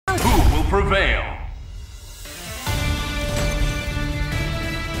prevail.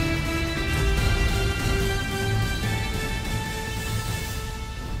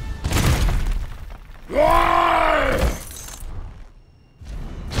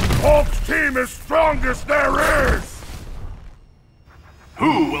 Hulk's team is strongest there is!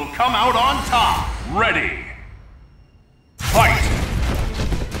 Who will come out on top? Ready. Fight!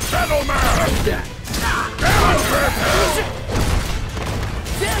 Gentleman!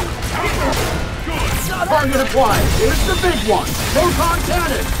 Target acquired. Here's the big one. Proton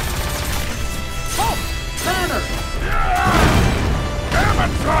cannon. Oh, banner.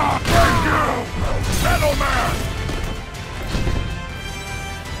 Amateur! Thank you! Gentleman!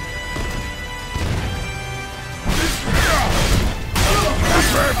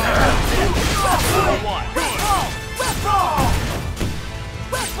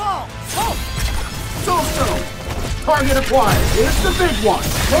 So-so. Target acquired. Here's the big one.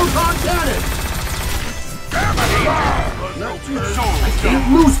 Proton cannon. I can't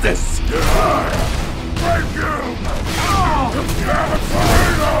lose this. Thank you!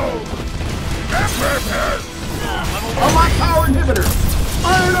 All my power inhibitors.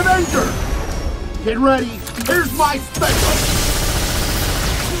 Iron Avenger. Get ready. Here's my special.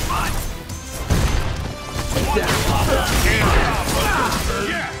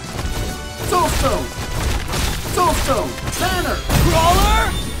 So-so. So-so. Banner.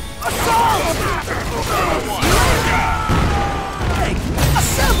 Crawler! Assault! Hey,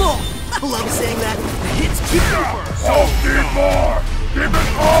 assemble! I love saying that. It's super! Don't need more! Give it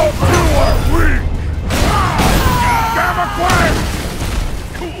all to our weak! Gamma Quest!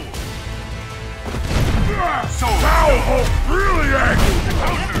 Cool. So now Hulk really angry!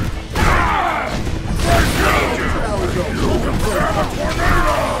 Thank you! You can Gamma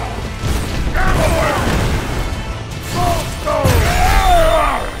Tornado! Gamma Wave! Salt Stone!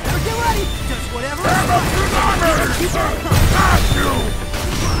 Get ready! Just whatever. Gamma Tsunami! Got you!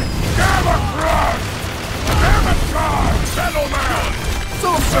 Gamma Crush! Gamma Charge! Settlement!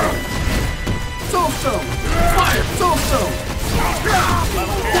 So-so. So-so. Fire. So-so.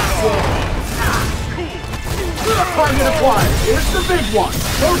 Target acquired. Here's the big one.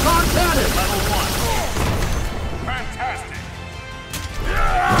 Proton cannon. Level 1. Fantastic.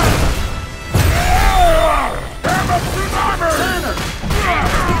 Gamma Tsunami! Banner.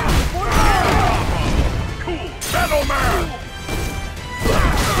 Cool! Settlement!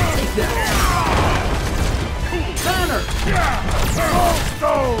 Take that. Banner.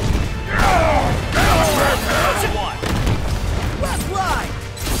 Stone! Level 1. Left line!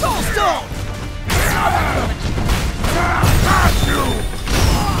 Soulstone! Got you!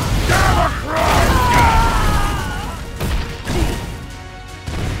 Gamma Crush!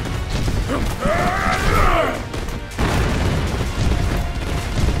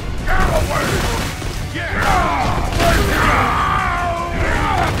 Gamma Wave!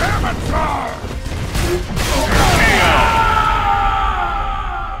 Gamma Charge!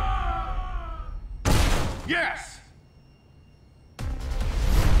 Yes!